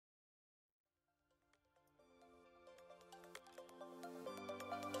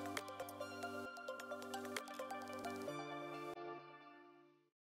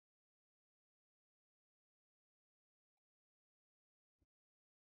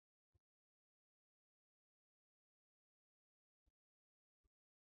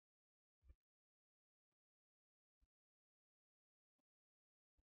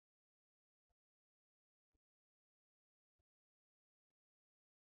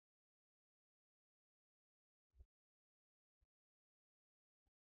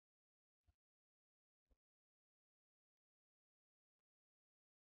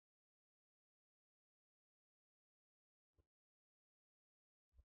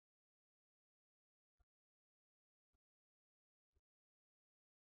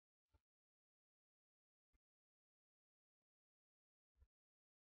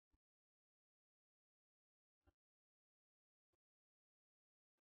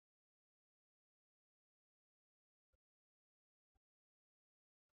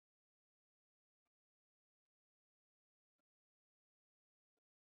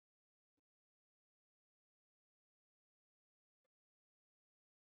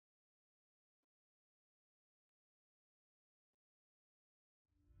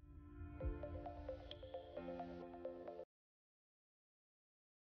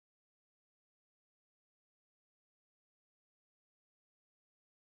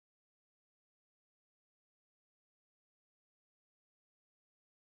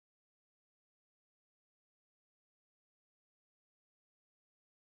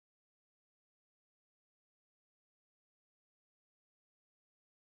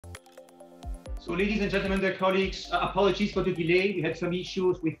So, ladies and gentlemen, dear colleagues, apologies for the delay. We had some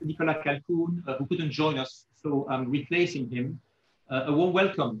issues with Nicolas Calcoun, who couldn't join us, so I'm replacing him. A warm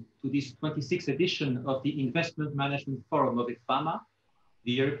welcome to this 26th edition of the Investment Management Forum of EFAMA,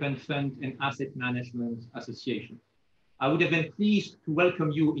 the European Fund and Asset Management Association. I would have been pleased to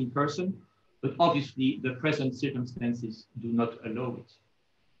welcome you in person, but obviously the present circumstances do not allow it.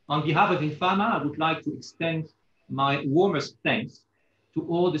 On behalf of EFAMA, I would like to extend my warmest thanks to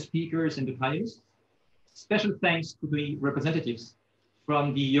all the speakers and the panelists. Special thanks to the representatives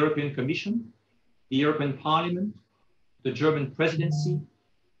from the European Commission, the European Parliament, the German presidency,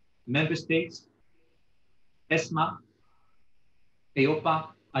 member states, ESMA, EIOPA,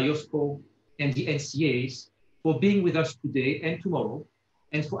 IOSCO, and the NCAs for being with us today and tomorrow,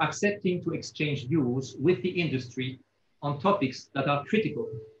 and for accepting to exchange views with the industry on topics that are critical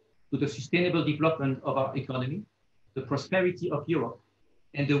to the sustainable development of our economy, the prosperity of Europe,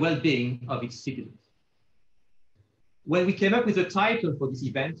 and the well-being of its citizens. When we came up with the title for this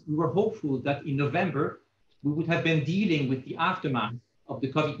event, we were hopeful that in November, we would have been dealing with the aftermath of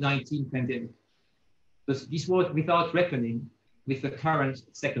the COVID-19 pandemic. But this was without reckoning with the current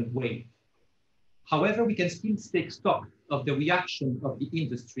second wave. However, we can still take stock of the reaction of the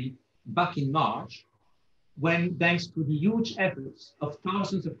industry back in March, when, thanks to the huge efforts of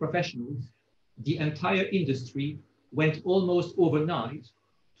thousands of professionals, the entire industry went almost overnight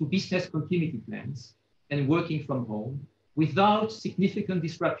to business continuity plans and working from home without significant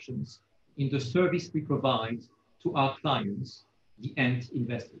disruptions in the service we provide to our clients, the end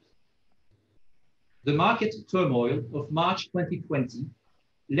investors. The market turmoil of March 2020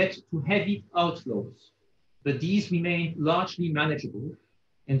 led to heavy outflows, but these remain largely manageable,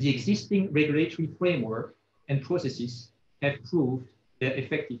 and the existing regulatory framework and processes have proved their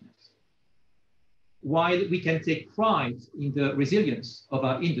effectiveness. While we can take pride in the resilience of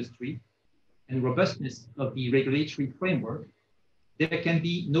our industry and robustness of the regulatory framework, there can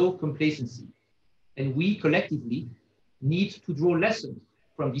be no complacency, and we collectively need to draw lessons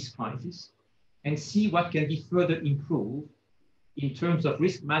from this crisis and see what can be further improved in terms of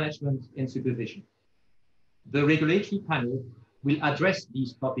risk management and supervision. The regulatory panel will address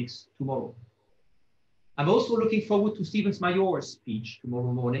these topics tomorrow. I'm also looking forward to Steven Major's speech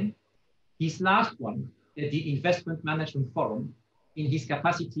tomorrow morning, his last one at the Investment Management Forum in his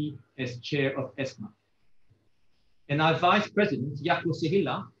capacity as chair of ESMA. And our Vice President, Jaco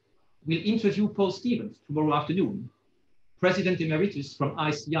Sehila, will interview Paul Stevens tomorrow afternoon, President Emeritus from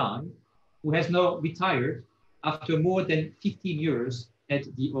ICI, who has now retired after more than 15 years at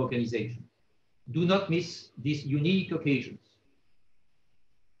the organization. Do not miss these unique occasions.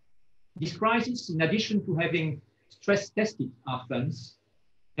 This crisis, in addition to having stress tested our funds,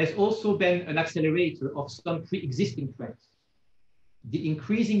 has also been an accelerator of some pre-existing trends. The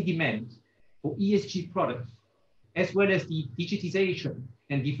increasing demand for ESG products, as well as the digitization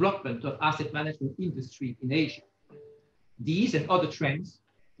and development of asset management industry in Asia. These and other trends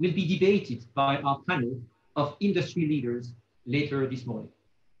will be debated by our panel of industry leaders later this morning.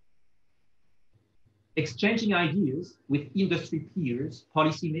 Exchanging ideas with industry peers,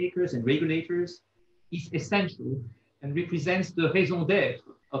 policymakers, and regulators is essential and represents the raison d'être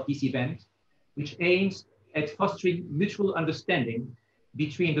of this event, which aims at fostering mutual understanding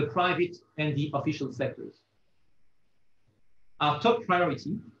between the private and the official sectors. Our top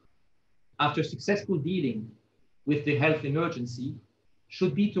priority, after successful dealing with the health emergency,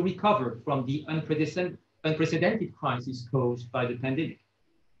 should be to recover from the unprecedented crisis caused by the pandemic.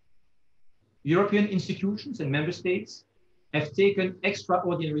 European institutions and member states have taken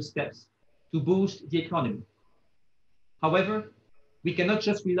extraordinary steps to boost the economy. However, we cannot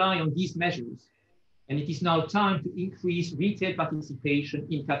just rely on these measures, and it is now time to increase retail participation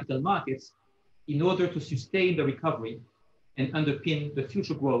in capital markets in order to sustain the recovery and underpin the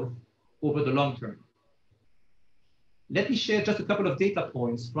future growth over the long term. Let me share just a couple of data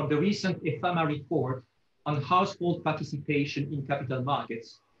points from the recent EFAMA report on household participation in capital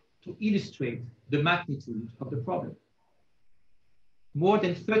markets to illustrate the magnitude of the problem. More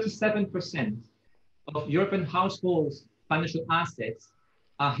than 37% of European households' financial assets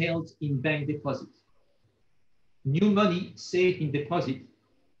are held in bank deposits. New money saved in deposit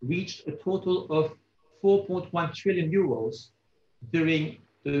reached a total of 4.1 trillion euros during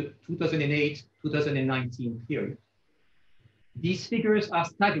the 2008-2019 period. These figures are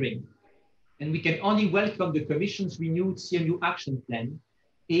staggering, and we can only welcome the Commission's renewed CMU action plan,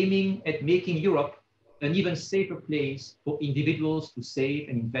 aiming at making Europe an even safer place for individuals to save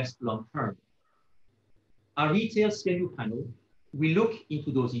and invest long term. Our retail CMU panel will look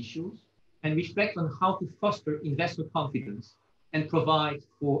into those issues and reflect on how to foster investor confidence and provide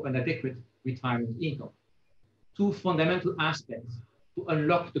for an adequate retirement income. Two fundamental aspects to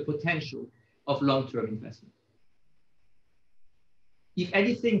unlock the potential of long-term investment. If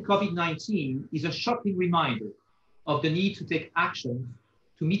anything, COVID-19 is a shocking reminder of the need to take action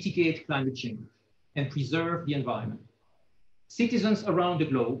to mitigate climate change and preserve the environment. Citizens around the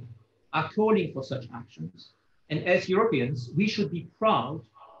globe are calling for such actions, and as Europeans, we should be proud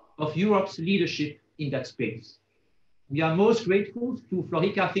of Europe's leadership in that space. We are most grateful to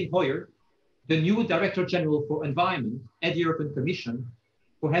Florika Fink-Hooijer, the new Director General for Environment at the European Commission,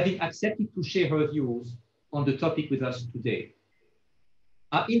 for having accepted to share her views on the topic with us today.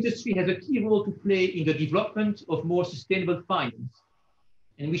 Our industry has a key role to play in the development of more sustainable finance,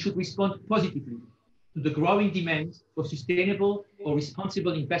 and we should respond positively to the growing demand for sustainable or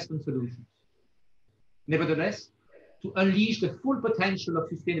responsible investment solutions. Nevertheless, to unleash the full potential of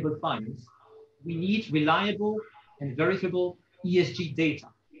sustainable finance, we need reliable and verifiable ESG data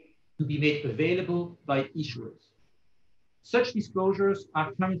to be made available by issuers. Such disclosures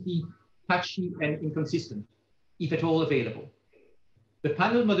are currently patchy and inconsistent, if at all available. The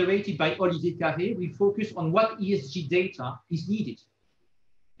panel moderated by Olivier Carré will focus on what ESG data is needed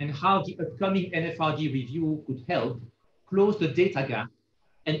and how the upcoming NFRD review could help close the data gap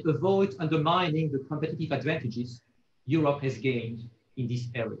and avoid undermining the competitive advantages Europe has gained in this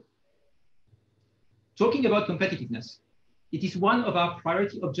area. Talking about competitiveness, it is one of our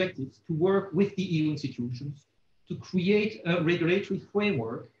priority objectives to work with the EU institutions to create a regulatory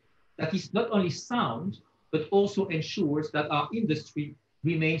framework that is not only sound, but also ensures that our industry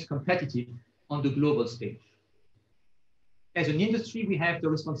remains competitive on the global stage. As an industry, we have the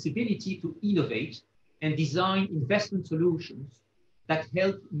responsibility to innovate and design investment solutions that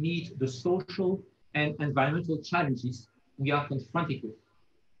help meet the social and environmental challenges we are confronted with,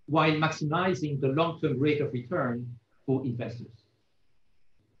 while maximizing the long-term rate of return for investors.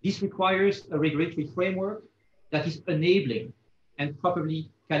 This requires a regulatory framework that is enabling and properly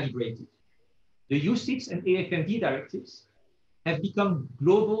calibrated. The UCITS and AFMD directives have become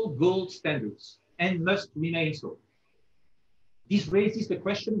global gold standards and must remain so. This raises the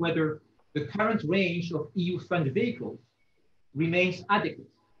question whether the current range of EU fund vehicles remains adequate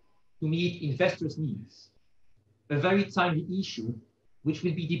to meet investors' needs, a very timely issue which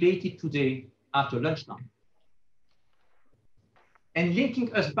will be debated today after lunchtime. And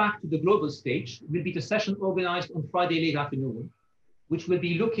linking us back to the global stage will be the session organized on Friday late afternoon, which will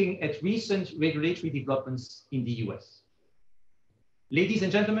be looking at recent regulatory developments in the US. Ladies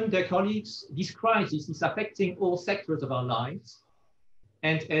and gentlemen, dear colleagues, this crisis is affecting all sectors of our lives.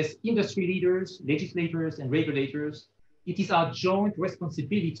 And as industry leaders, legislators, and regulators, it is our joint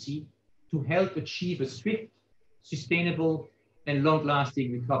responsibility to help achieve a swift, sustainable, and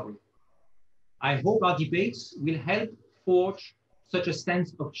long-lasting recovery. I hope our debates will help forge such a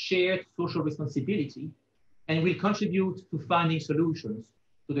sense of shared social responsibility and will contribute to finding solutions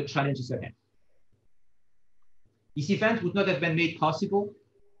to the challenges ahead. This event would not have been made possible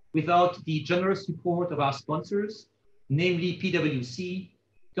without the generous support of our sponsors, namely PwC,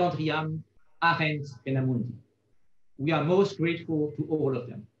 Candriam, Arendt, and Amundi. We are most grateful to all of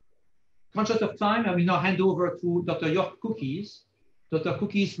them. Conscious of time, I will now hand over to Dr. Jörg Kukies. Dr.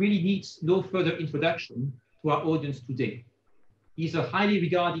 Kukies really needs no further introduction to our audience today. He is a highly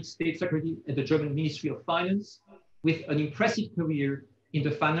regarded state secretary at the German Ministry of Finance with an impressive career in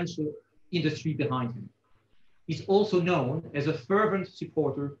the financial industry behind him. He's also known as a fervent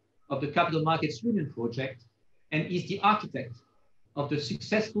supporter of the Capital Markets Union project and is the architect of the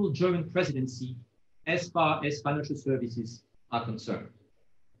successful German presidency as far as financial services are concerned.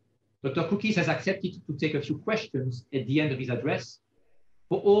 Dr. Kukies has accepted to take a few questions at the end of his address.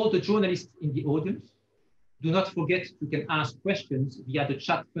 For all the journalists in the audience, do not forget you can ask questions via the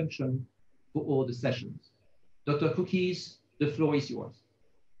chat function for all the sessions. Dr. Kukies, the floor is yours.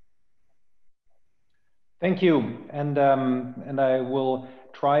 Thank you, and I will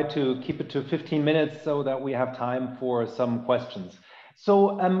try to keep it to 15 minutes so that we have time for some questions.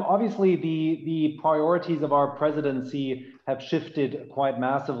 So obviously the priorities of our presidency have shifted quite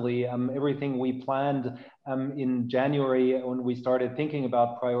massively. Everything we planned in January when we started thinking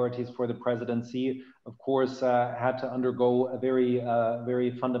about priorities for the presidency, of course, had to undergo a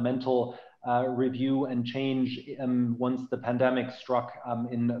very fundamental review and change once the pandemic struck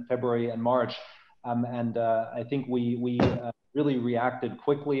in February and March. I think we really reacted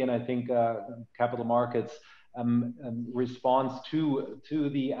quickly, and I think capital markets response to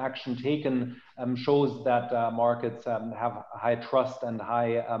the action taken shows that markets have high trust and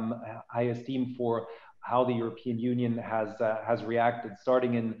high esteem for how the European Union has reacted,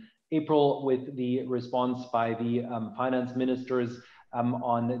 starting in April with the response by the finance ministers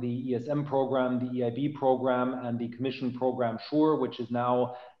on the ESM program, the EIB program, and the Commission program SURE, which is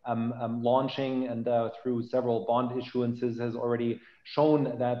now launching and through several bond issuances has already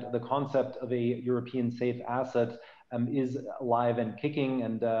shown that the concept of a European safe asset is alive and kicking,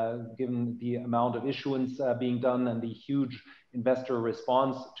 and given the amount of issuance being done and the huge investor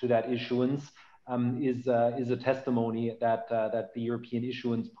response to that issuance, is a testimony that the European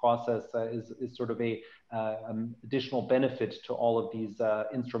issuance process is sort of a additional benefit to all of these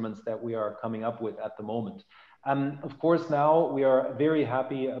instruments that we are coming up with at the moment. Of course, now we are very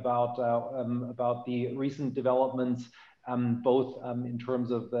happy about the recent developments, both in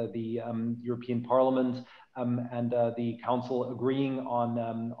terms of the European Parliament and the Council agreeing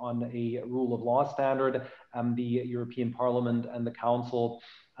on a rule of law standard, the European Parliament and the Council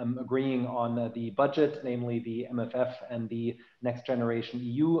agreeing on the budget, namely the MFF and the Next Generation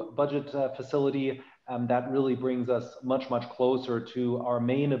EU budget facility. That really brings us much closer to our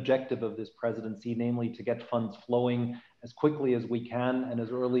main objective of this presidency, namely to get funds flowing as quickly as we can and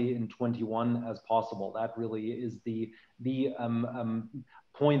as early in 21 as possible. That really is the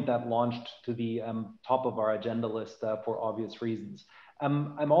point that launched to the top of our agenda list for obvious reasons.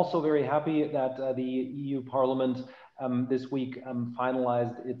 I'm also very happy that the EU Parliament this week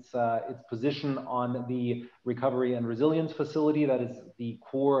finalized its position on the Recovery and Resilience Facility. That is the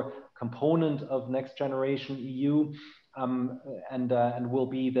core component of Next Generation EU, and will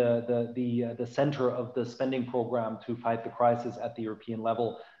be the center of the spending program to fight the crisis at the European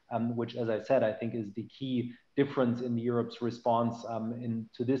level, which, as I said, I think is the key difference in Europe's response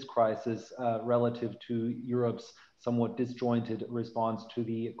to this crisis relative to Europe's somewhat disjointed response to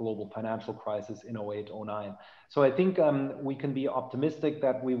the global financial crisis in 08-09. So I think we can be optimistic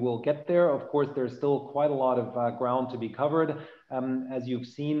that we will get there. Of course, there's still quite a lot of ground to be covered. As you've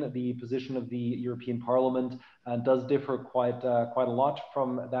seen, the position of the European Parliament does differ quite a lot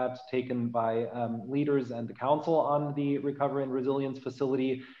from that taken by leaders and the Council on the Recovery and Resilience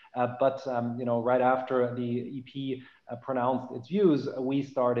Facility. But right after the EP pronounced its views, we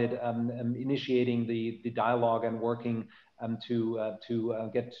started initiating the dialogue and working to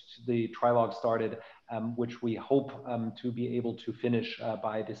get the trilogue started, which we hope to be able to finish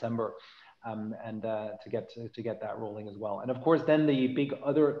by December. And to get that rolling as well. And of course, then the big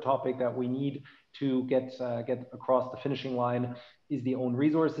other topic that we need to get across the finishing line is the own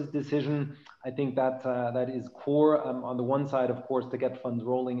resources decision. I think that that is core. On the one side, of course, to get funds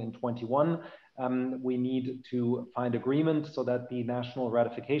rolling in 21, we need to find agreement so that the national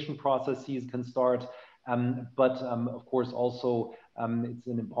ratification processes can start. But of course, also it's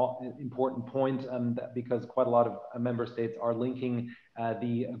an important point because quite a lot of member states are linking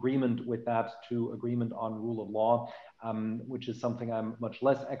the agreement with that to agreement on rule of law, which is something I'm much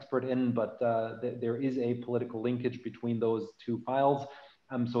less expert in, but there is a political linkage between those two files.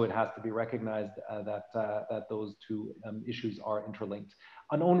 So it has to be recognized that those two issues are interlinked.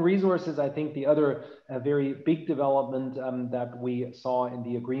 On own resources, I think the other very big development that we saw in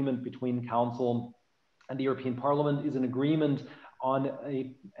the agreement between Council and the European Parliament is an agreement on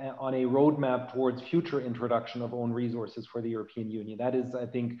a roadmap towards future introduction of own resources for the European Union. That is, I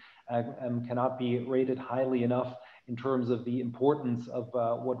think, cannot be rated highly enough in terms of the importance of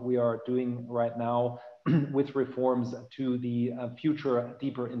what we are doing right now with reforms to the future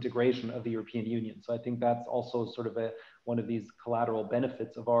deeper integration of the European Union. So I think that's also sort of one of these collateral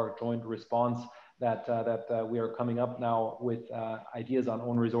benefits of our joint response, that we are coming up now with ideas on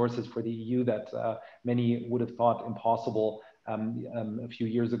own resources for the EU that many would have thought impossible a few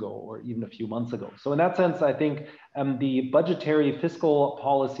years ago or even a few months ago. So in that sense, I think the budgetary fiscal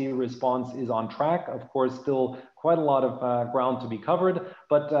policy response is on track. Of course, still quite a lot of ground to be covered,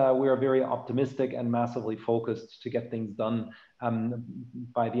 but we are very optimistic and massively focused to get things done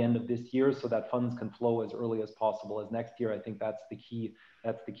by the end of this year so that funds can flow as early as possible as next year. I think that's the key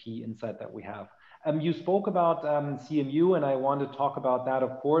insight that we have. You spoke about CMU, and I want to talk about that,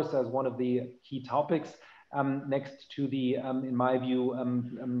 of course, as one of the key topics next to the, in my view,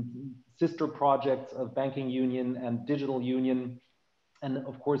 sister projects of banking union and digital union, and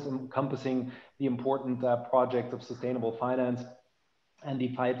of course encompassing the important project of sustainable finance and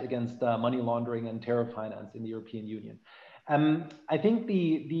the fight against money laundering and terror finance in the European Union. I think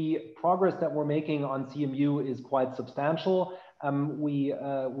the progress that we're making on CMU is quite substantial. We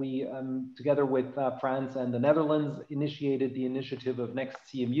together with France and the Netherlands, initiated the initiative of Next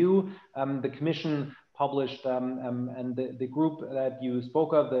CMU. The Commission published, and the group that you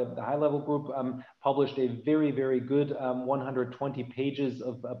spoke of, the high-level group, published a very, very good 120 pages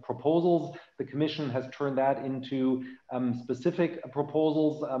of proposals. The Commission has turned that into specific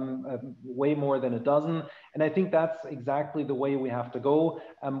proposals, way more than a dozen. And I think that's exactly the way we have to go.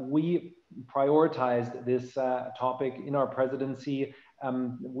 We prioritized this topic in our presidency.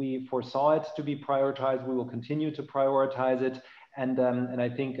 We foresaw it to be prioritized. We will continue to prioritize it. And I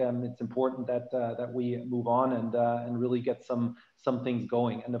think it's important that we move on and really get some things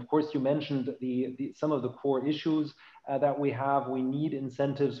going. And of course, you mentioned some of the core issues that we have. We need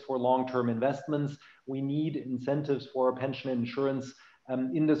incentives for long-term investments. We need incentives for pension and insurance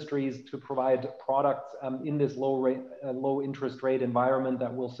industries to provide products in this low interest rate environment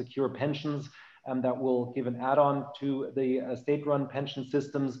that will secure pensions, that will give an add-on to the state-run pension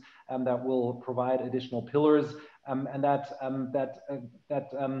systems, that will provide additional pillars, and that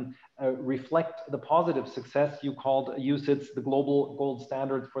reflect the positive success you called UCITS, the global gold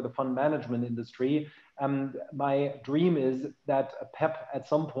standards for the fund management industry. My dream is that PEP at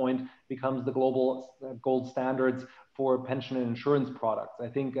some point becomes the global gold standards for pension and insurance products. I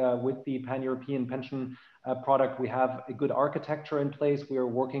think with the pan-European pension product, we have a good architecture in place. We are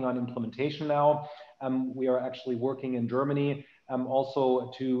working on implementation now. We are actually working in Germany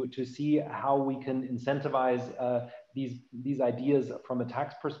also to see how we can incentivize these ideas from a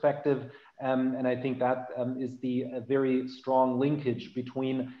tax perspective. And I think that is the very strong linkage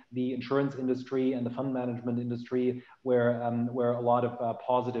between the insurance industry and the fund management industry, where a lot of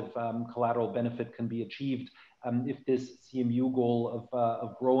positive collateral benefit can be achieved. If this CMU goal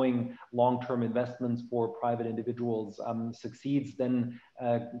of growing long-term investments for private individuals succeeds, then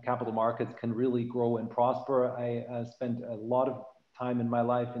capital markets can really grow and prosper. I spent a lot of time in my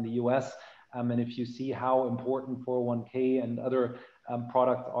life in the US, and if you see how important 401k and other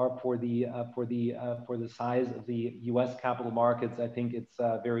products are for the size of the US capital markets, I think it's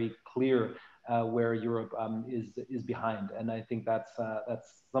very clear where Europe is behind, and I think that's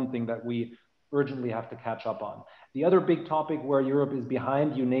something that we urgently have to catch up on. The other big topic where Europe is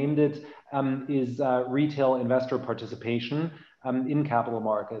behind, you named it, is retail investor participation in capital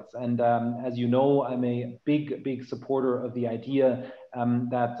markets. And as you know, I'm a big supporter of the idea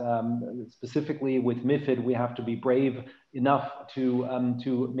that specifically with MiFID, we have to be brave enough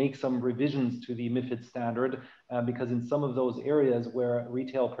to make some revisions to the MiFID standard, because in some of those areas where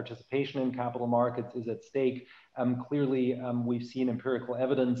retail participation in capital markets is at stake, clearly we've seen empirical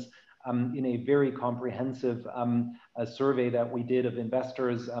evidence in a very comprehensive survey that we did of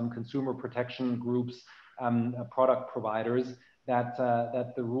investors, consumer protection groups, product providers, that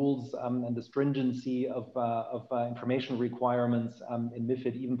the rules and the stringency of information requirements in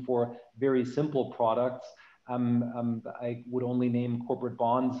MiFID, even for very simple products, I would only name corporate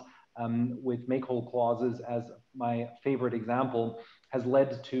bonds with make-whole clauses as my favorite example, has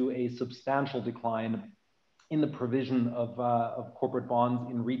led to a substantial decline in the provision of corporate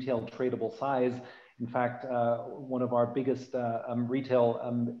bonds in retail tradable size. In fact, one of our biggest retail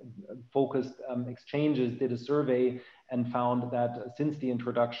focused exchanges did a survey and found that since the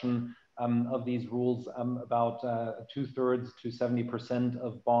introduction of these rules, about 2/3 to 70%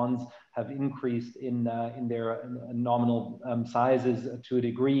 of bonds have increased in their nominal sizes to a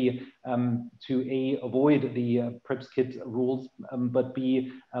degree to A, avoid the PRIPS kit rules, but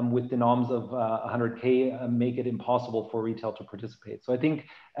B, with the norms of 100K, make it impossible for retail to participate. So I think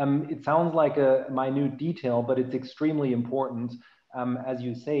it sounds like a minute detail, but it's extremely important. As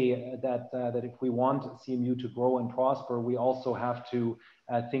you say, that if we want CMU to grow and prosper, we also have to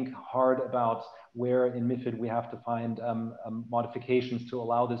think hard about where in MiFID we have to find modifications to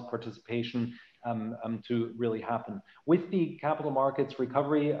allow this participation to really happen. With the capital markets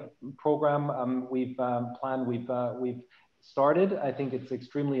recovery program we've started, I think it's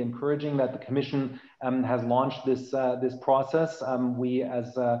extremely encouraging that the Commission has launched this process. We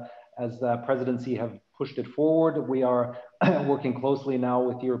as the presidency have pushed it forward. We are working closely now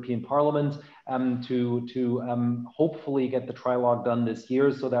with the European Parliament to hopefully get the trilogue done this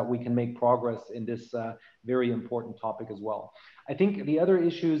year so that we can make progress in this very important topic as well. I think the other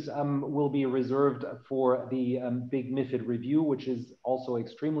issues will be reserved for the big MiFID review, which is also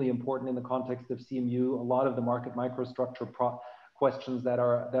extremely important in the context of CMU. A lot of the market microstructure questions that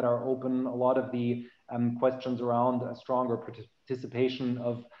are open, a lot of the questions around a stronger participation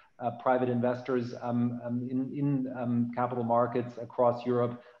of private investors in capital markets across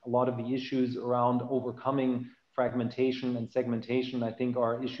Europe. A lot of the issues around overcoming fragmentation and segmentation, I think,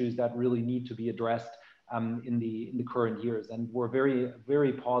 are issues that really need to be addressed in the current years. And we're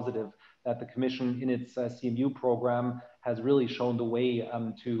very positive that the Commission in its CMU program has really shown the way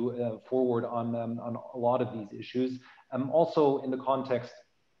to forward on a lot of these issues. Also in the context,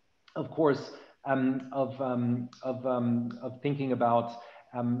 of course, of thinking about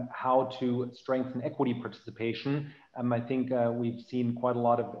how to strengthen equity participation. I think we've seen quite a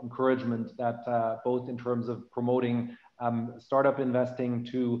lot of encouragement that both in terms of promoting startup investing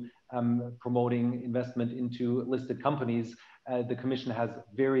to promoting investment into listed companies, the Commission has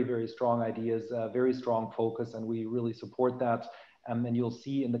very, very strong ideas, very strong focus, and we really support that. And you'll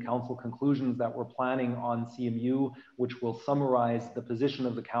see in the Council conclusions that we're planning on CMU, which will summarize the position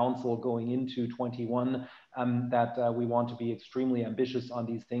of the Council going into 21, that we want to be extremely ambitious on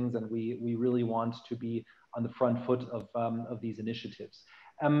these things, and we really want to be on the front foot of these initiatives.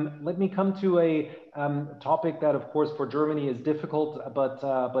 Let me come to a topic that, of course, for Germany is difficult,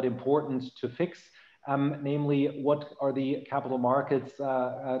 but important to fix. Namely, what are the capital markets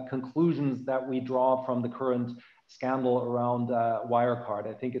conclusions that we draw from the current scandal around Wirecard?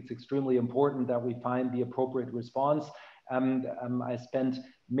 I think it's extremely important that we find the appropriate response. I spent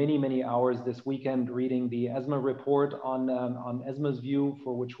many, many hours this weekend reading the ESMA report on ESMA's view,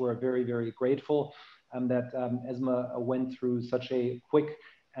 for which we're very, very grateful, that ESMA went through such a quick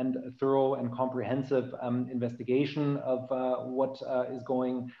and thorough and comprehensive investigation of what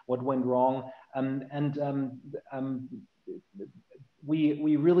went wrong.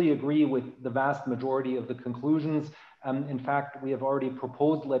 We really agree with the vast majority of the conclusions. In fact, we have already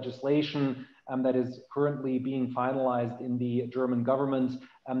proposed legislation that is currently being finalized in the German government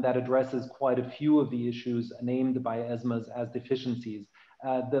that addresses quite a few of the issues named by ESMA as deficiencies.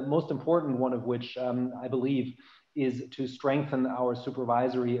 The most important one of which, I believe, is to strengthen our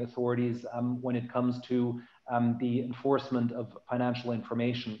supervisory authorities when it comes to the enforcement of financial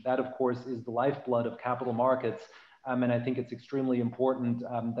information. That, of course, is the lifeblood of capital markets. And I think it's extremely important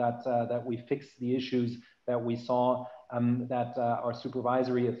that we fix the issues that we saw, that our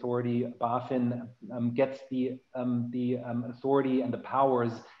supervisory authority, BaFin, gets the authority and the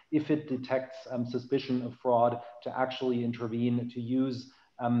powers, if it detects suspicion of fraud, to actually intervene, to use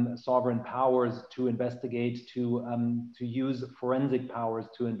sovereign powers to investigate, to use forensic powers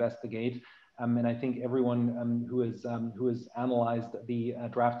to investigate. And I think everyone who has analyzed the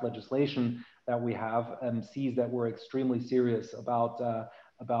draft legislation that we have sees that we're extremely serious about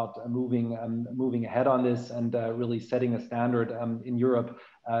moving ahead on this and really setting a standard in Europe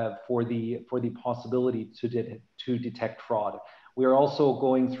for the possibility to detect fraud. We are also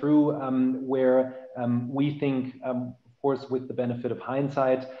going through where we think, of course, with the benefit of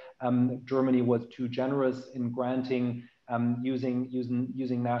hindsight, Germany was too generous in granting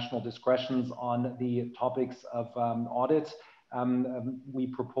using national discretions on the topics of audit. We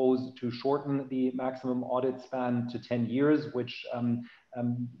propose to shorten the maximum audit span to 10 years, which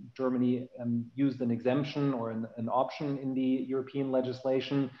Germany used an exemption or an option in the European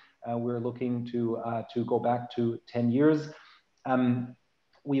legislation. We're looking to go back to 10 years.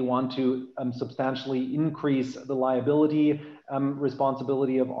 We want to substantially increase the liability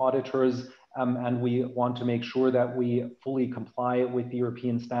responsibility of auditors, and we want to make sure that we fully comply with the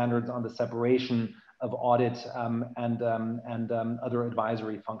European standards on the separation of audit and other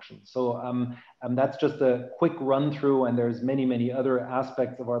advisory functions. So that's just a quick run through, and there's many, many other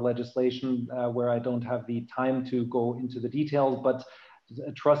aspects of our legislation where I don't have the time to go into the details, but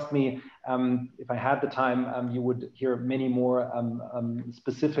trust me, if I had the time, you would hear many more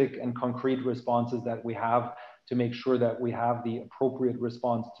specific and concrete responses that we have to make sure that we have the appropriate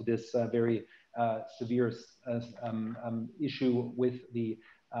response to this very severe issue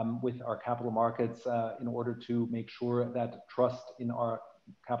with our capital markets in order to make sure that trust in our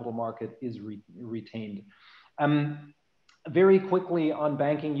capital market is retained. Very quickly on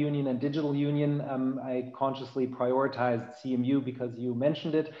banking union and digital union, I consciously prioritized CMU because you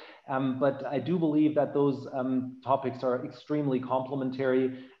mentioned it, but I do believe that those topics are extremely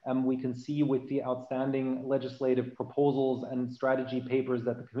complementary. We can see with the outstanding legislative proposals and strategy papers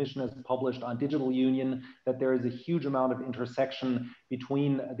that the Commission has published on digital union that there is a huge amount of intersection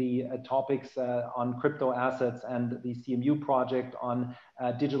between the topics on crypto assets and the CMU project on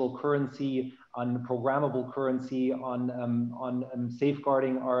digital currency, on programmable currency, on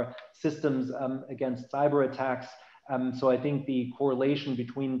safeguarding our systems against cyber attacks. So I think the correlation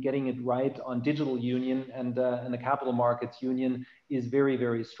between getting it right on digital union and the capital markets union is very,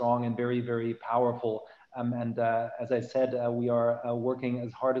 very strong and very, very powerful. As I said, we are working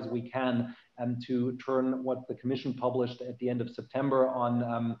as hard as we can to turn what the Commission published at the end of September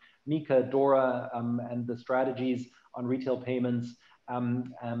on MiCA, DORA, and the strategies on retail payments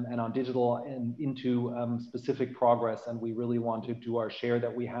and on digital and into specific progress. And we really want to do our share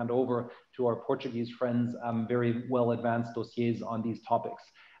that we hand over to our Portuguese friends, very well advanced dossiers on these topics.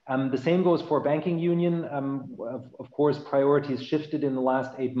 The same goes for banking union. Of course, priorities shifted in the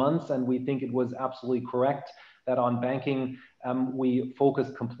last 8 months, and we think it was absolutely correct that on banking, we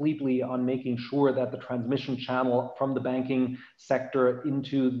focused completely on making sure that the transmission channel from the banking sector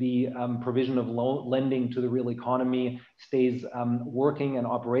into the provision of lending to the real economy stays working and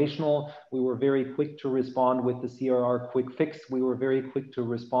operational. We were very quick to respond with the CRR quick fix. We were very quick to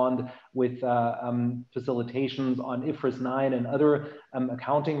respond with facilitations on IFRS 9 and other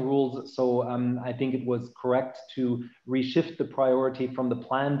accounting rules. So I think it was correct to reshift the priority from the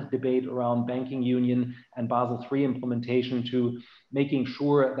planned debate around banking union and Basel III implementation to making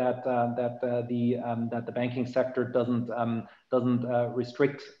sure that the banking sector doesn't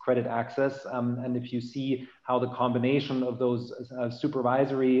restrict credit access. And if you see how the combination of those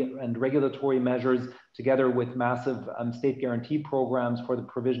supervisory and regulatory measures, together with massive state guarantee programs for the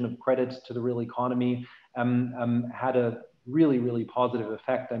provision of credit to the real economy, had a really, really positive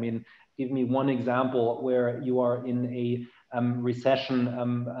effect. I mean, give me one example where you are in a recession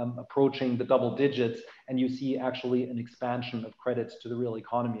approaching the double digits and you see actually an expansion of credits to the real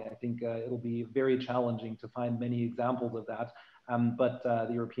economy. I think it'll be very challenging to find many examples of that. But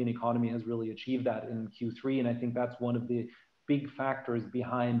the European economy has really achieved that in Q3. And I think that's one of the big factors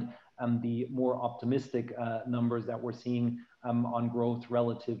behind the more optimistic numbers that we're seeing on growth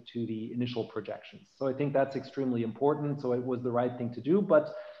relative to the initial projections. So I think that's extremely important. So it was the right thing to do.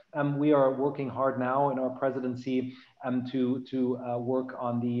 But we are working hard now in our presidency to work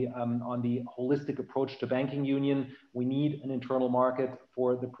on the holistic approach to banking union. We need an internal market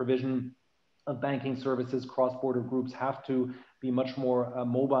for the provision of banking services. Cross-border groups have to be much more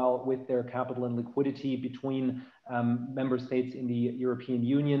mobile with their capital and liquidity between member states in the European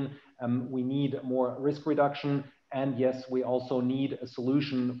Union. We need more risk reduction. And yes, we also need a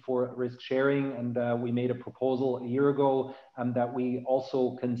solution for risk sharing. And we made a proposal a year ago that we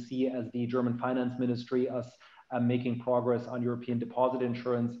also can see as the German Finance Ministry, us making progress on European deposit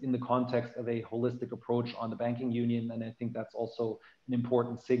insurance in the context of a holistic approach on the banking union. And I think that's also an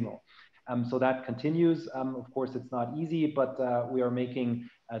important signal. So that continues. Of course, it's not easy, but we are making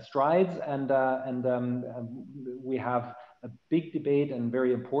strides. And we have a big debate and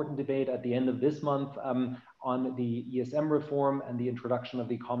very important debate at the end of this month on the ESM reform and the introduction of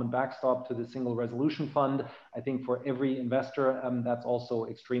the common backstop to the Single Resolution Fund. I think for every investor, that's also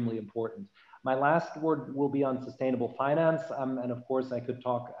extremely important. My last word will be on sustainable finance. And of course, I could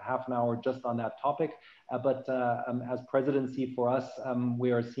talk half an hour just on that topic. But as presidency for us,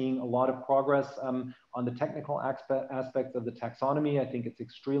 we are seeing a lot of progress on the technical aspects of the taxonomy. I think it's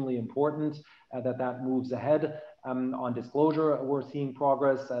extremely important that moves ahead. On disclosure, we're seeing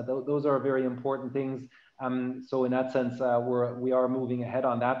progress. Those are very important things. So in that sense, we are moving ahead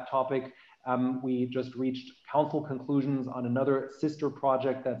on that topic. We just reached council conclusions on another sister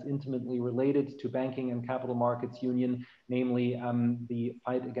project that's intimately related to banking and capital markets union, namely the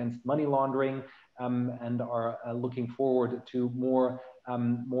fight against money laundering, and are looking forward to more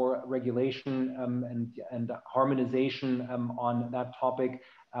regulation and harmonization on that topic,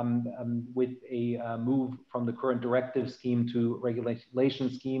 with a move from the current directive scheme to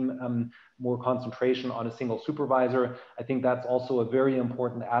regulation scheme, more concentration on a single supervisor. I think that's also a very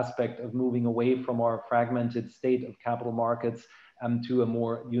important aspect of moving away from our fragmented state of capital markets to a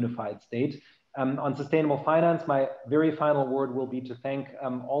more unified state. On sustainable finance, my very final word will be to thank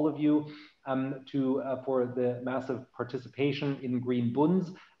all of you for the massive participation in green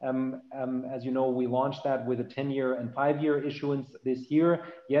bonds. As you know, we launched that with a 10-year and 5-year issuance this year.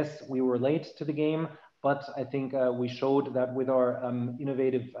 Yes, we were late to the game, but I think we showed that with our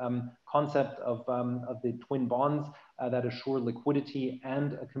innovative concept of the twin bonds that assure liquidity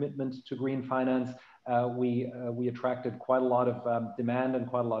and a commitment to green finance, we attracted quite a lot of demand and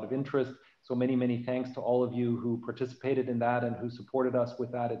quite a lot of interest. So many, many thanks to all of you who participated in that and who supported us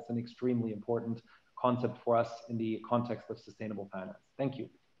with that. It's an extremely important concept for us in the context of sustainable finance. Thank you.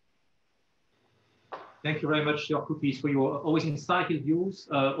 Thank you very much, Jörg, Kukies, for your always insightful views.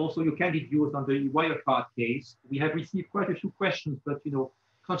 Also your candid views on the Wirecard case. We have received quite a few questions, but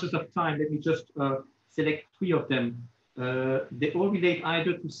conscious of time, let me just select 3 of them. They all relate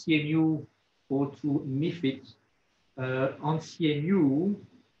either to CMU or to MiFID. On CMU,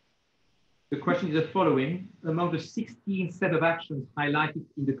 the question is the following: among the 16 set of actions highlighted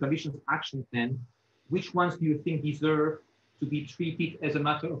in the Commission's action plan, which ones do you think deserve to be treated as a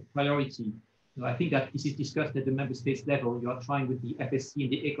matter of priority? I think that this is discussed at the member states level. You are trying with the FSC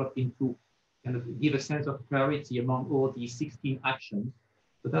and the ECOFIN to kind of give a sense of clarity among all these 16 actions.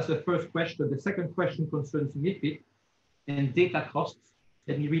 So that's the first question. The second question concerns MiFID and data costs.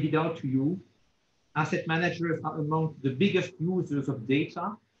 Let me read it out to you. Asset managers are among the biggest users of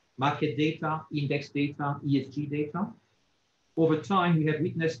data, market data, index data, ESG data. Over time, we have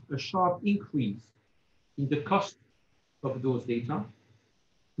witnessed a sharp increase in the cost of those data,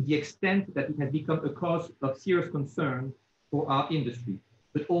 to the extent that it has become a cause of serious concern for our industry,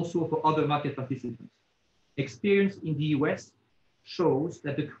 but also for other market participants. Experience in the US shows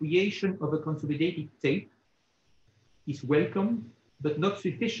that the creation of a consolidated tape is welcome, but not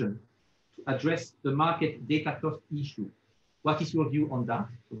sufficient to address the market data cost issue. What is your view on that,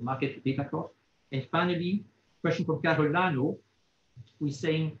 the market data cost? And finally, question from Carolano, who is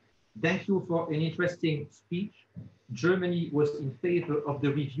saying, thank you for an interesting speech. Germany was in favor of the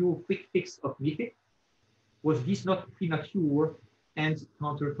review quick fix of MiFID. Was this not premature and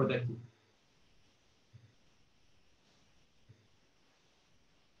counterproductive?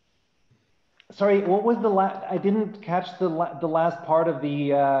 Sorry, what was the last? I didn't catch the last part of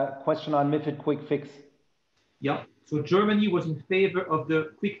the question on MiFID quick fix. Yeah, so Germany was in favor of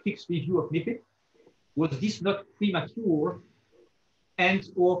the quick fix review of MiFID. Was this not premature and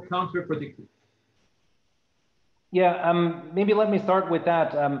or counterproductive? Yeah, maybe let me start with that,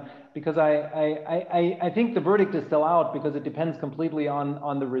 because I think the verdict is still out because it depends completely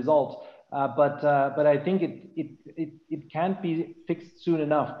on the result. But I think it can't be fixed soon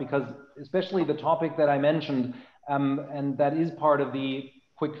enough, because especially the topic that I mentioned, and that is part of the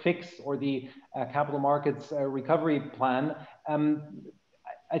quick fix or the capital markets recovery plan.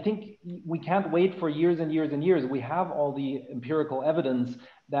 I think we can't wait for years and years and years. We have all the empirical evidence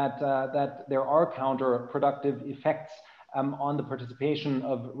that there are counterproductive effects on the participation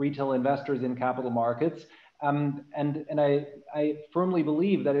of retail investors in capital markets. And I firmly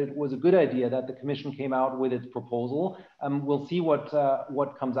believe that it was a good idea that the Commission came out with its proposal. We'll see what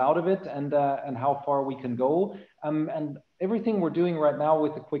comes out of it and how far we can go. And everything we're doing right now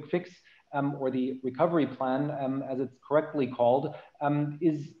with the quick fix or the recovery plan, as it's correctly called,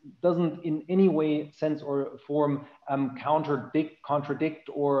 doesn't in any way, sense or form contradict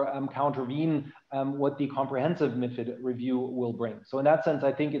or countervene what the comprehensive MiFID review will bring. So in that sense,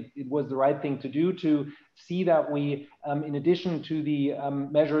 I think it was the right thing to do, to see that we, in addition to the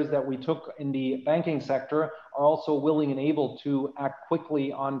measures that we took in the banking sector, are also willing and able to act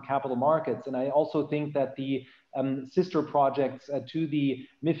quickly on capital markets. And I also think that the sister projects to the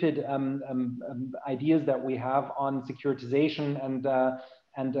MiFID ideas that we have on securitization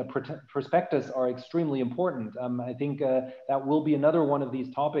and prospectus are extremely important. I think that will be another one of these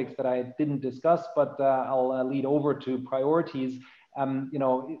topics that I didn't discuss, but I'll lead over to priorities. You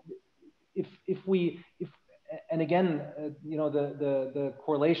know, and again, you know, the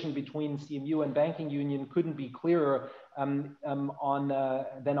correlation between CMU and banking union couldn't be clearer than on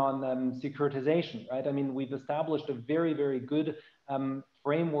securitization, right? I mean, we've established a very, very good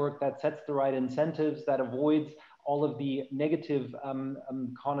framework that sets the right incentives, that avoids all of the negative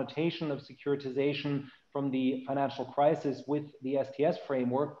connotation of securitization from the financial crisis with the STS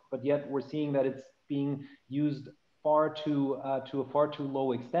framework, but yet we're seeing that it's being used to a far too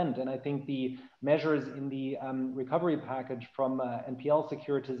low extent. And I think the measures in the recovery package from NPL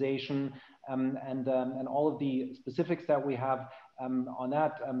securitization and all of the specifics that we have on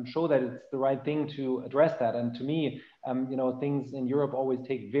that show that it's the right thing to address that. And to me, you know, things in Europe always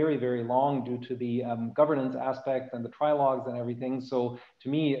take very, very long due to the governance aspect and the trilogues and everything. So to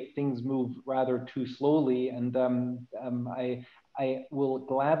me, things move rather too slowly, and I will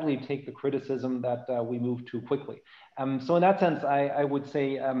gladly take the criticism that we move too quickly. So in that sense, I would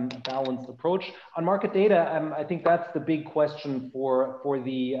say a balanced approach. On market data, I think that's the big question for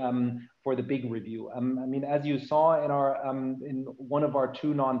the big review. I mean, as you saw in our in one of our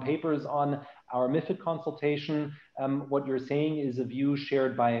two non-papers on our MiFID consultation, what you're saying is a view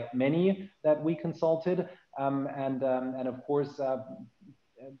shared by many that we consulted, and of course.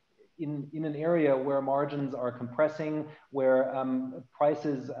 In an area where margins are compressing, where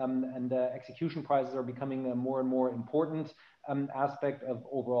prices and execution prices are becoming a more and more important aspect of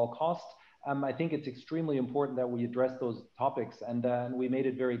overall cost, I think it's extremely important that we address those topics. And we made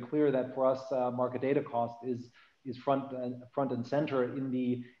it very clear that for us, market data cost is front and center in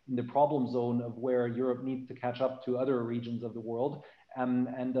the problem zone of where Europe needs to catch up to other regions of the world.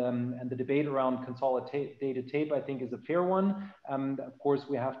 And the debate around consolidated tape, I think, is a fair one. Of course,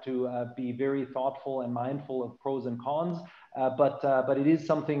 we have to be very thoughtful and mindful of pros and cons. but it is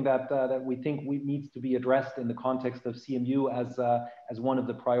something that we think needs to be addressed in the context of CMU as one of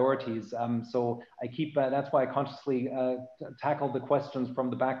the priorities. So I keep that's why I consciously tackled the questions from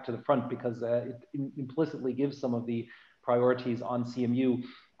the back to the front, because it implicitly gives some of the priorities on CMU.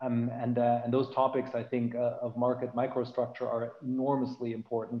 And those topics, I think, of market microstructure are enormously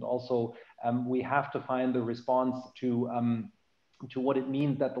important. Also, we have to find the response to what it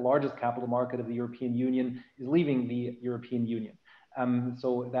means that the largest capital market of the European Union is leaving the European Union.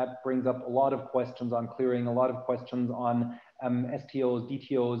 So that brings up a lot of questions on clearing, a lot of questions on STOs,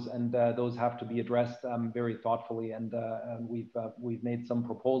 DTOs, and those have to be addressed very thoughtfully. And we've made some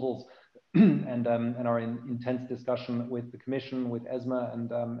proposals and are in intense discussion with the Commission, with ESMA,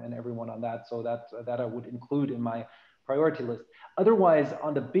 and everyone on that. So that I would include in my priority list. Otherwise,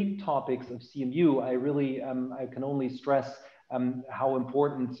 on the big topics of CMU, I really I can only stress how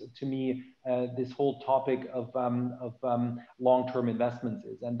important to me this whole topic of long-term investments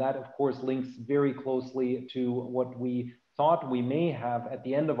is. And that, of course, links very closely to what we thought we may have at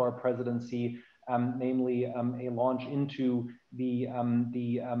the end of our presidency, namely a launch into the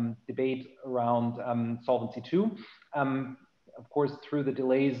debate around Solvency II. Of course, through the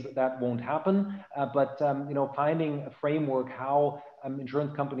delays, that won't happen. But you know, finding a framework how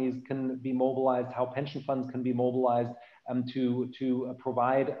insurance companies can be mobilized, how pension funds can be mobilized to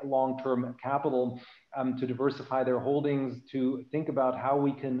provide long-term capital, to diversify their holdings, to think about how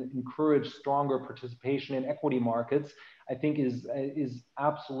we can encourage stronger participation in equity markets, I think is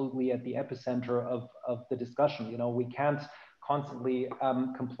absolutely at the epicenter of the discussion. You know, we can't constantly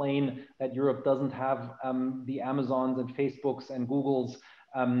complain that Europe doesn't have the Amazons and Facebooks and Googles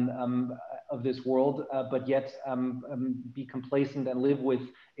of this world, but yet be complacent and live with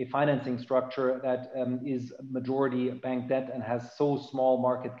a financing structure that is majority bank debt and has so small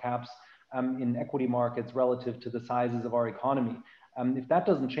market caps in equity markets relative to the sizes of our economy. If that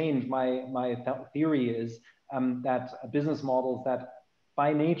doesn't change, my theory is that business models that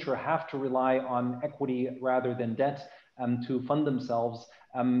by nature have to rely on equity rather than debt to fund themselves,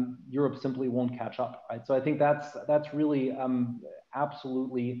 Europe simply won't catch up, right? So I think that's really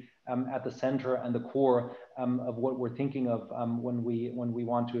absolutely at the center and the core of what we're thinking of when we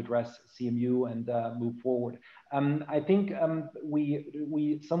want to address CMU and move forward. I think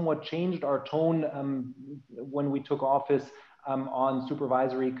we somewhat changed our tone when we took office on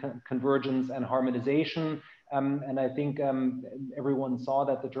supervisory convergence and harmonization. And I think everyone saw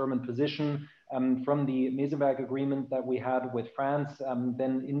that the German position from the Meseberg agreement that we had with France,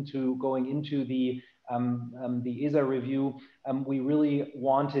 then going into the ESA review, we really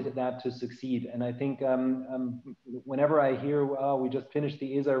wanted that to succeed. And I think whenever I hear, we just finished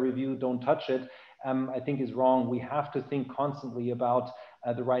the ESA review, don't touch it, I think is wrong. We have to think constantly about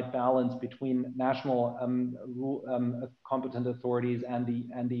the right balance between national competent authorities and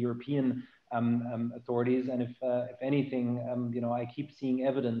the European authorities. And if anything, you know, I keep seeing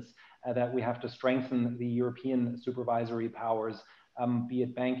evidence that we have to strengthen the European supervisory powers, be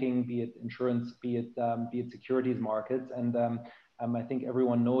it banking, be it insurance, be it securities markets. And I think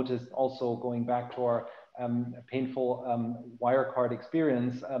everyone noticed also, going back to our painful Wirecard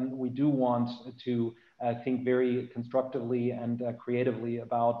experience, we do want to think very constructively and creatively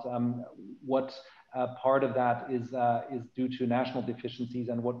about what part of that is due to national deficiencies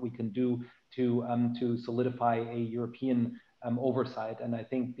and what we can do to solidify a European oversight. And I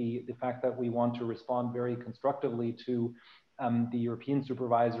think the fact that we want to respond very constructively to the European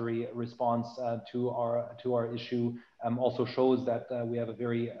supervisory response to our issue also shows that we have a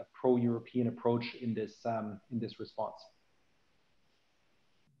very pro-European approach in this response.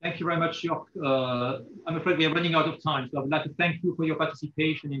 Thank you very much, Jörg. I'm afraid we are running out of time, so I would like to thank you for your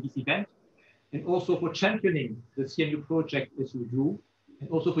participation in this event, and also for championing the CMU project as you do, and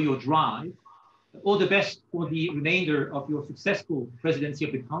also for your drive. All the best for the remainder of your successful presidency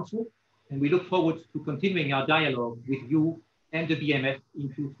of the Council, and we look forward to continuing our dialogue with you and the BMF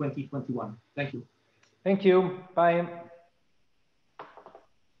into 2021. Thank you. Thank you. Bye.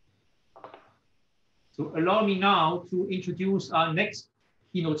 So allow me now to introduce our next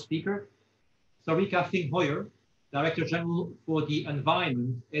keynote speaker, Florika Fink-Hooijer, Director General for the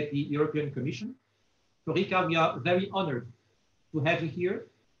Environment at the European Commission. Florika, we are very honored to have you here.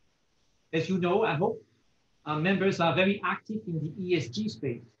 As you know, I hope, our members are very active in the ESG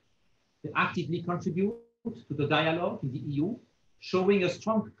space. They actively contribute to the dialogue in the EU, showing a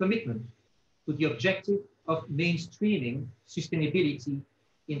strong commitment to the objective of mainstreaming sustainability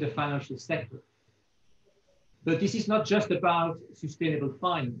in the financial sector. But this is not just about sustainable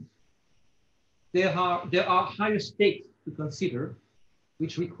finance. There are higher stakes to consider,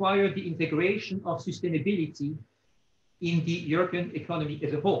 which require the integration of sustainability in the European economy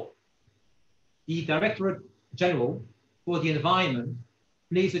as a whole. The Directorate General for the Environment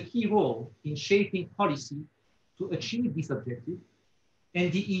plays a key role in shaping policy to achieve this objective,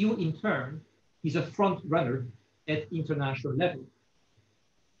 and the EU in turn is a front runner at international level.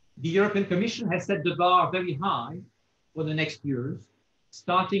 The European Commission has set the bar very high for the next years,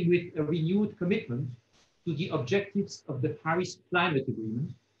 starting with a renewed commitment to the objectives of the Paris Climate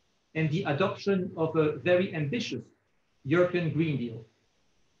Agreement and the adoption of a very ambitious European Green Deal.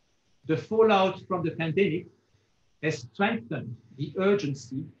 The fallout from the pandemic has strengthened the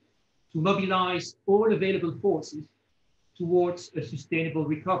urgency to mobilize all available forces towards a sustainable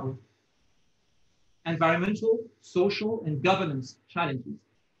recovery. Environmental, social, and governance challenges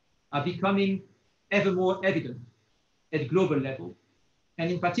are becoming ever more evident at global level,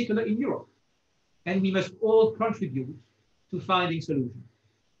 and in particular in Europe. And we must all contribute to finding solutions.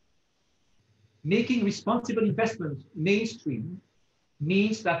 Making responsible investment mainstream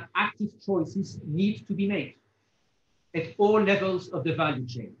means that active choices need to be made at all levels of the value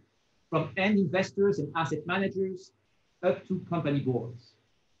chain, from end investors and asset managers up to company boards.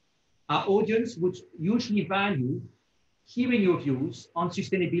 Our audience would usually value hearing your views on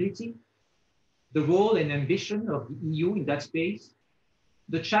sustainability, the role and ambition of the EU in that space,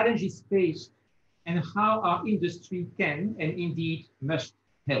 the challenges faced, and how our industry can and indeed must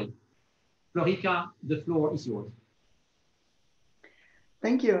help. Florika, the floor is yours.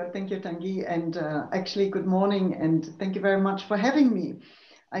 Thank you, Tanguy, and actually good morning, and thank you very much for having me.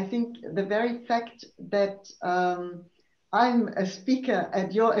 I think the very fact that I'm a speaker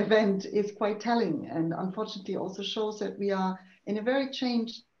at your event is quite telling, and unfortunately also shows that we are in a very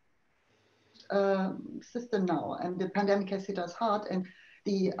changed system now, and the pandemic has hit us hard, and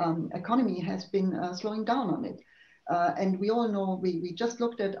the economy has been slowing down on it. And we all know, we just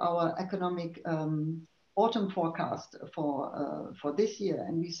looked at our economic autumn forecast for this year,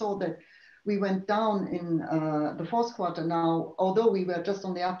 and we saw that we went down in the fourth quarter now, although we were just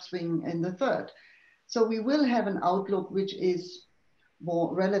on the upswing in the third. So we will have an outlook which is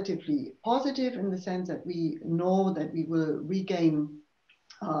more relatively positive in the sense that we know that we will regain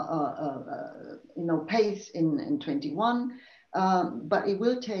pace in 21, but it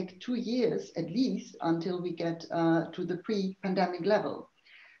will take 2 years at least until we get to the pre-pandemic level.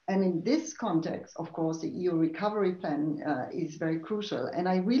 And in this context, of course, the EU recovery plan is very crucial. And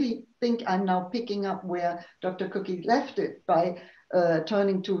I really think I'm now picking up where Dr. Kukies left it by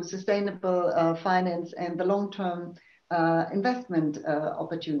turning to sustainable finance and the long-term investment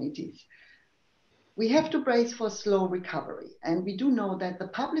opportunities. We have to brace for slow recovery. And we do know that the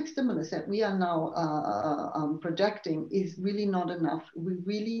public stimulus that we are now projecting is really not enough. We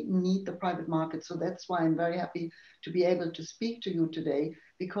really need the private market. So that's why I'm very happy to be able to speak to you today,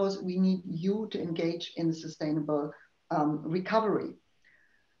 because we need you to engage in sustainable recovery.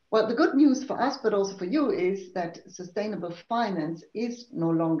 Well, the good news for us, but also for you, is that sustainable finance is no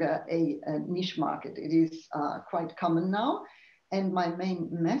longer a niche market. It is quite common now. And my main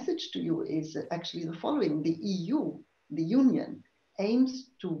message to you is actually the following: the EU, the Union,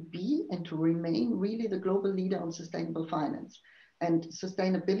 aims to be and to remain really the global leader on sustainable finance. And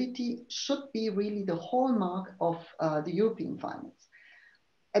sustainability should be really the hallmark of the European finance.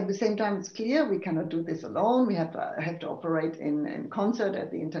 At the same time, it's clear we cannot do this alone. We have to operate in concert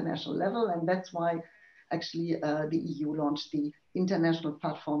at the international level. And that's why actually the EU launched the International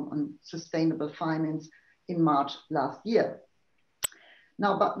Platform on Sustainable Finance in March last year.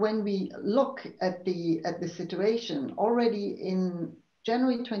 Now, but when we look at the situation, already in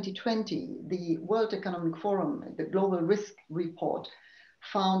January 2020, the World Economic Forum, the Global Risk Report,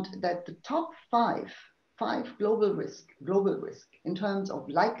 found that the top five global risk in terms of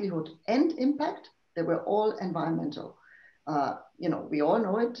likelihood and impact, they were all environmental. We all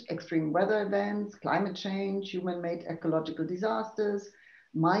know it: extreme weather events, climate change, human-made ecological disasters,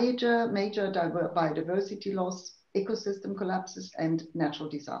 major biodiversity loss, ecosystem collapses, and natural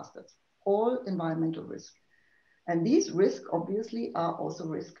disasters, all environmental risk. And these risks obviously are also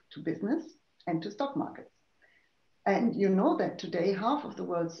risk to business and to stock markets. And you know that today half of the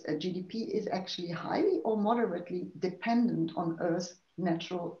world's GDP is actually highly or moderately dependent on Earth's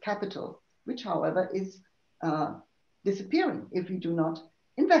natural capital, which however is disappearing if we do not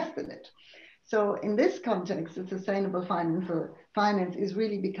invest in it. So in this context, the sustainable finance is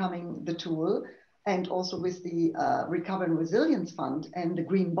really becoming the tool. And also with the Recovery and Resilience Fund and the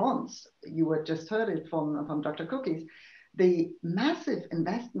green bonds, you had just heard it from Dr. Kukies, the massive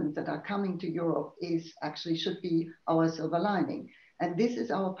investments that are coming to Europe should be our silver lining. And this is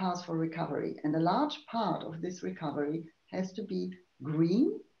our path for recovery. And a large part of this recovery has to be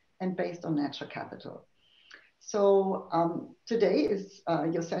green and based on natural capital. So today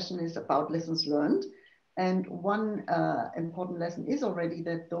your session is about lessons learned. And one important lesson is already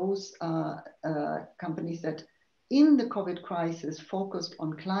that those companies that in the COVID crisis focused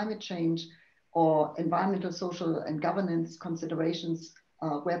on climate change or environmental, social, and governance considerations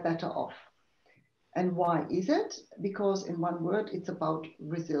were better off. And why is it? Because in one word, it's about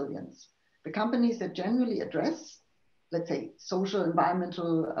resilience. The companies that generally address, let's say, social,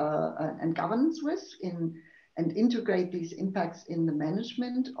 environmental, and governance risk and integrate these impacts in the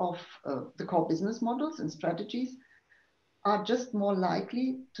management of the core business models and strategies are just more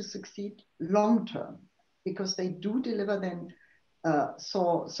likely to succeed long term, because they do deliver then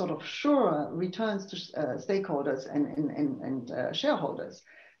sort of sure returns to stakeholders and shareholders,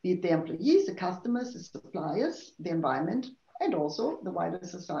 be it the employees, the customers, the suppliers, the environment, and also the wider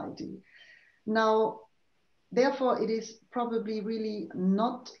society. Now, therefore, it is probably really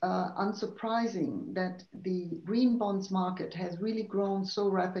not unsurprising that the green bonds market has really grown so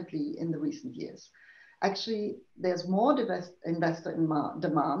rapidly in the recent years. Actually, there's more investor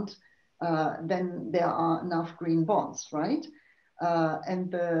demand than there are enough green bonds, right?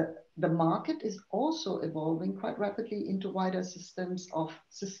 And the market is also evolving quite rapidly into wider systems of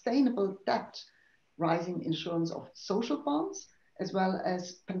sustainable debt, rising issuance of social bonds, as well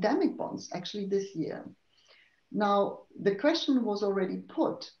as pandemic bonds, actually this year. Now, the question was already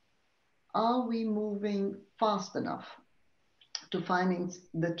put, are we moving fast enough to finance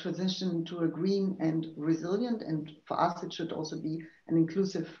the transition to a green and resilient, and for us, it should also be an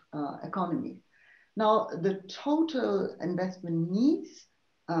inclusive economy? Now, the total investment needs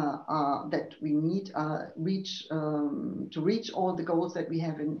that we need to reach all the goals that we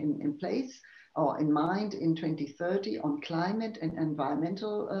have in place or in mind in 2030 on climate and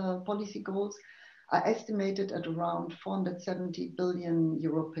environmental policy goals are estimated at around 470 billion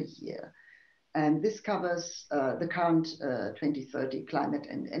euro per year. And this covers the current 2030 climate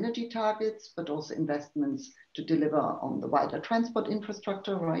and energy targets, but also investments to deliver on the wider transport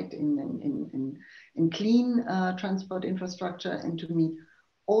infrastructure, right, in clean transport infrastructure, and to meet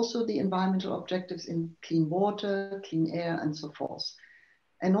also the environmental objectives in clean water, clean air, and so forth.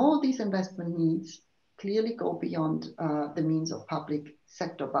 And all these investment needs clearly go beyond the means of public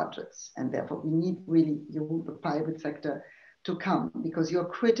sector budgets. And therefore, we need really you, the private sector, to come, because you're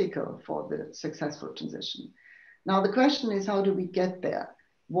critical for the successful transition. Now, the question is, how do we get there?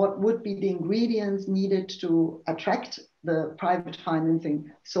 What would be the ingredients needed to attract the private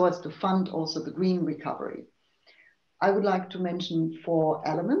financing so as to fund also the green recovery? I would like to mention 4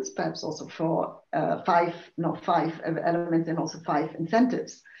 elements, perhaps also five elements and also 5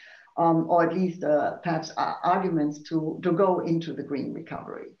 incentives, or at least perhaps arguments to go into the green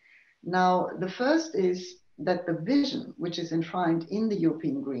recovery. Now, the first is that the vision, which is enshrined in the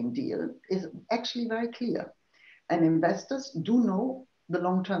European Green Deal, is actually very clear. And investors do know the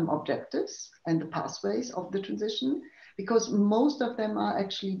long-term objectives and the pathways of the transition, because most of them are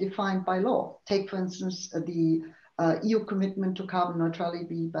actually defined by law. Take, for instance, the EU commitment to carbon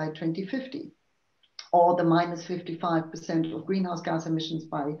neutrality by 2050, or the minus 55% of greenhouse gas emissions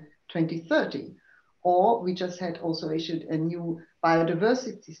by 2030. Or we just had also issued a new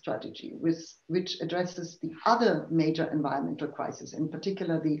biodiversity strategy, which addresses the other major environmental crisis, in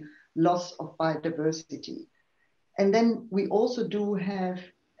particular the loss of biodiversity. And then we also do have,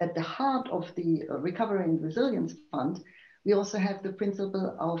 at the heart of the Recovery and Resilience Fund, we also have the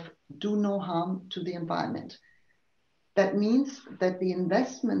principle of do no harm to the environment. That means that the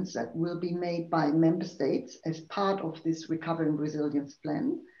investments that will be made by member states as part of this Recovery and Resilience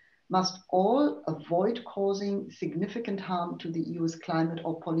Plan must all avoid causing significant harm to the EU's climate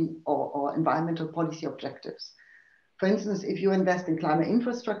or environmental policy objectives. For instance, if you invest in climate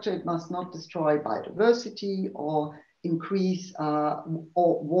infrastructure, it must not destroy biodiversity or increase or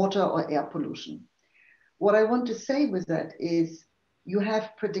water or air pollution. What I want to say with that is you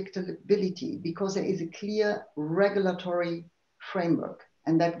have predictability because there is a clear regulatory framework,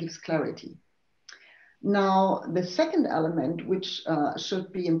 and that gives clarity. Now, the second element, which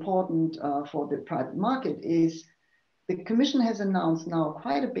should be important for the private market, is the Commission has announced now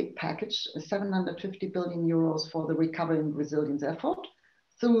quite a big package, 750 billion euros for the recovery and resilience effort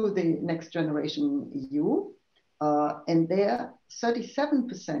through the Next Generation EU. And there,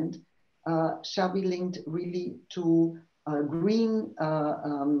 37% shall be linked really to green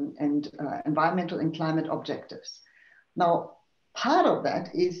and environmental and climate objectives. Now, part of that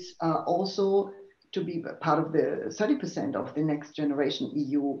is also to be part of the 30% of the Next Generation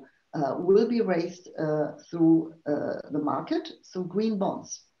EU will be raised through the market, through green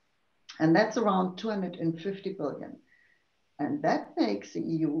bonds. And that's around 250 billion. And that makes the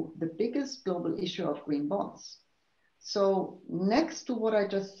EU the biggest global issuer of green bonds. So next to what I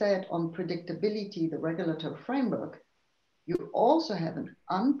just said on predictability, the regulatory framework, you also have an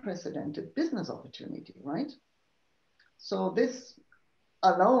unprecedented business opportunity, right? So this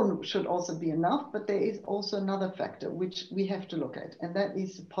alone should also be enough, but there is also another factor which we have to look at, and that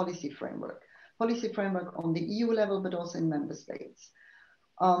is the policy framework. Policy framework on the EU level, but also in member states.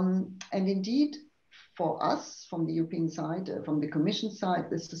 And indeed, for us, from the European side, from the Commission side,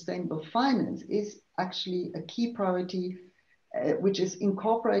 the sustainable finance is actually a key priority, which is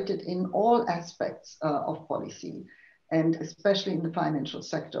incorporated in all aspects of policy, and especially in the financial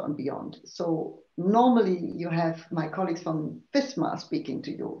sector and beyond. So normally you have my colleagues from FISMA speaking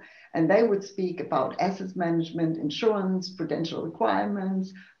to you, and they would speak about asset management, insurance, prudential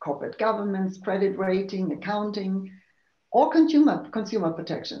requirements, corporate governance, credit rating, accounting, or consumer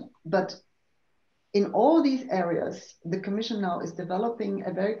protection. But in all these areas, the Commission now is developing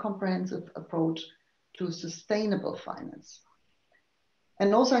a very comprehensive approach to sustainable finance.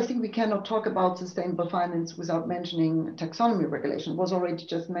 And also, I think we cannot talk about sustainable finance without mentioning taxonomy regulation. It was already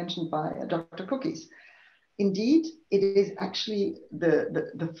just mentioned by Dr. Kukies. Indeed, it is actually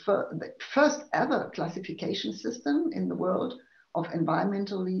the first ever classification system in the world of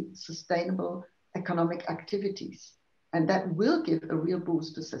environmentally sustainable economic activities. And that will give a real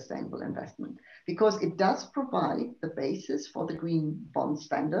boost to sustainable investment, because it does provide the basis for the green bond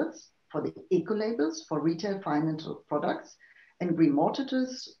standards, for the eco labels, for retail financial products, and green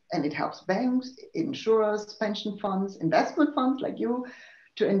mortgages, and it helps banks, insurers, pension funds, investment funds like you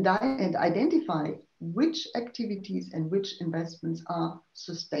to identify which activities and which investments are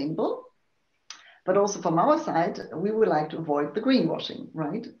sustainable. But also from our side, we would like to avoid the greenwashing,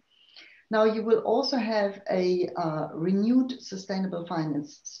 right? Now you will also have a renewed sustainable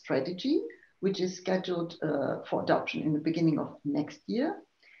finance strategy, which is scheduled for adoption in the beginning of next year.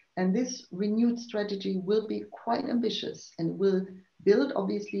 And this renewed strategy will be quite ambitious and will build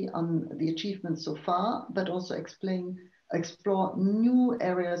obviously on the achievements so far, but also explore new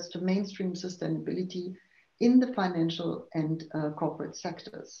areas to mainstream sustainability in the financial and corporate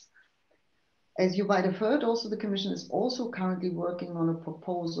sectors. As you might have heard, also the Commission is also currently working on a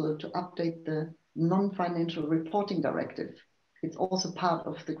proposal to update the non-financial reporting directive. It's also part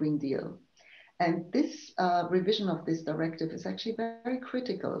of the Green Deal. And this revision of this directive is actually very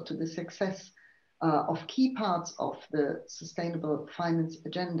critical to the success of key parts of the sustainable finance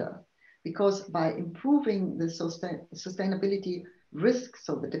agenda, because by improving the sustainability risks,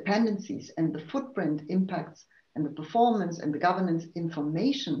 so the dependencies and the footprint impacts and the performance and the governance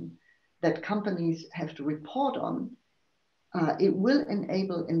information that companies have to report on, it will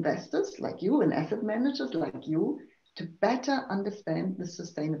enable investors like you and asset managers like you to better understand the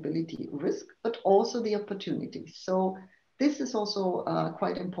sustainability risk, but also the opportunities. So this is also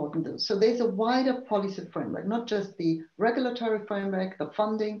quite important. So there's a wider policy framework, not just the regulatory framework, the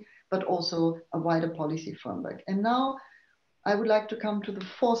funding, but also a wider policy framework. And now I would like to come to the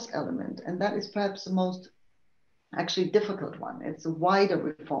fourth element, and that is perhaps the most actually difficult one. It's a wider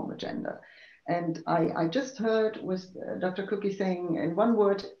reform agenda. And I just heard with Dr. Kukies saying in one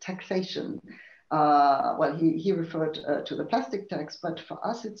word, taxation. Well, he referred to the plastic tax, but for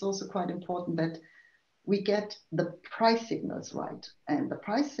us, it's also quite important that we get the price signals right. And the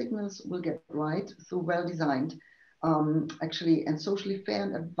price signals will get right through well-designed, actually, and socially fair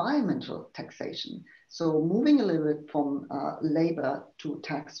and environmental taxation. So moving a little bit from labor to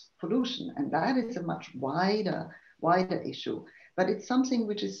tax pollution. And that is a much wider issue. But it's something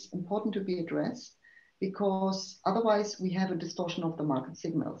which is important to be addressed, because otherwise we have a distortion of the market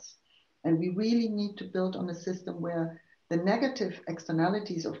signals. And we really need to build on a system where the negative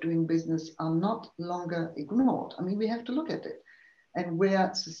externalities of doing business are not longer ignored. I mean, we have to look at it. And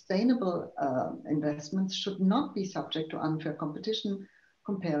where sustainable investments should not be subject to unfair competition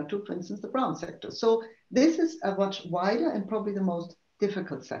compared to, for instance, the brown sector. So this is a much wider and probably the most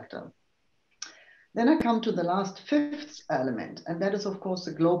difficult sector. Then I come to the last fifth element, and that is, of course,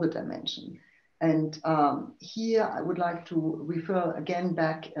 the global dimension. And here I would like to refer again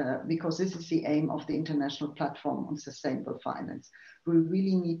back, because this is the aim of the International Platform on Sustainable Finance. We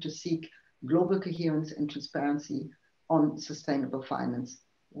really need to seek global coherence and transparency on sustainable finance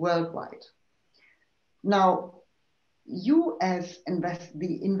worldwide. Now, you as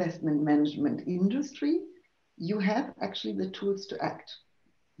the investment management industry, you have actually the tools to act.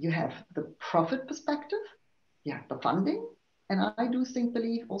 You have the profit perspective, you have the funding, and I do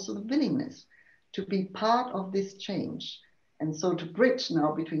believe also the willingness to be part of this change. And so to bridge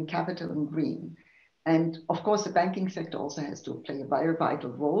now between capital and green. And of course, the banking sector also has to play a very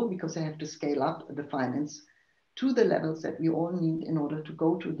vital role, because they have to scale up the finance to the levels that we all need in order to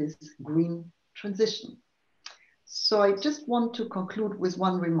go to this green transition. So I just want to conclude with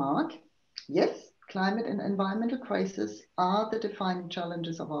one remark. Yes, climate and environmental crises are the defining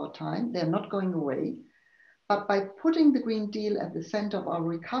challenges of our time. They're not going away. But by putting the Green Deal at the center of our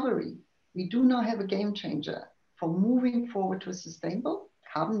recovery, we do now have a game changer for moving forward to a sustainable,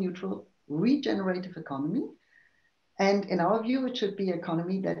 carbon neutral, regenerative economy. And in our view, it should be an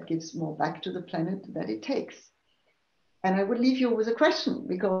economy that gives more back to the planet than it takes. And I would leave you with a question,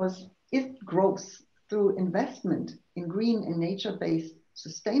 because is growth through investment in green and nature-based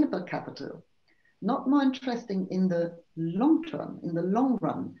sustainable capital not more interesting in the long term, in the long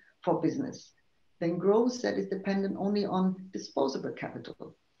run for business than growth that is dependent only on disposable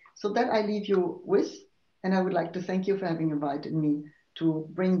capital? So that I leave you with, and I would like to thank you for having invited me to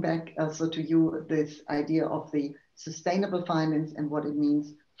bring back also to you this idea of the sustainable finance and what it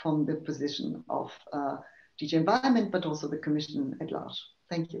means from the position of DG Environment, but also the Commission at large.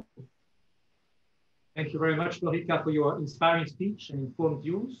 Thank you. Thank you very much, Florika, for your inspiring speech and informed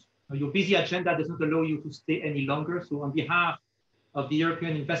views. Your busy agenda does not allow you to stay any longer. So on behalf of the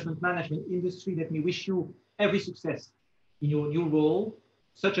European investment management industry, let me wish you every success in your new role,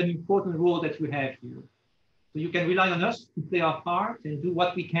 such an important role that you have here. So you can rely on us to play our part and do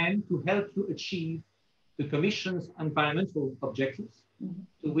what we can to help you achieve the Commission's environmental objectives,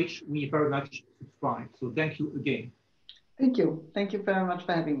 to which we very much subscribe. So thank you again. Thank you. Thank you very much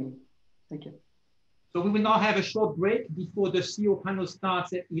for having me. Thank you. So we will now have a short break before the CEO panel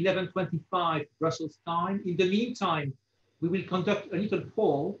starts at 11:25 Brussels time. In the meantime, we will conduct a little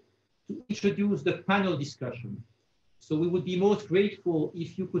poll to introduce the panel discussion. So we would be most grateful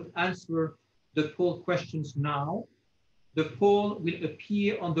if you could answer the poll questions now. The poll will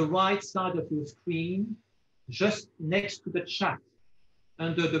appear on the right side of your screen, just next to the chat,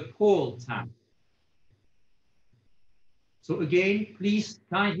 under the poll tab. So again, please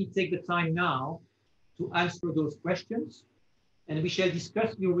kindly take the time now to answer those questions, and we shall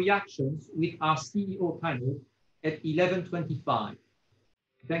discuss your reactions with our CEO panel at 11:25.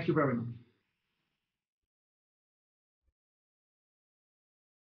 Thank you very much.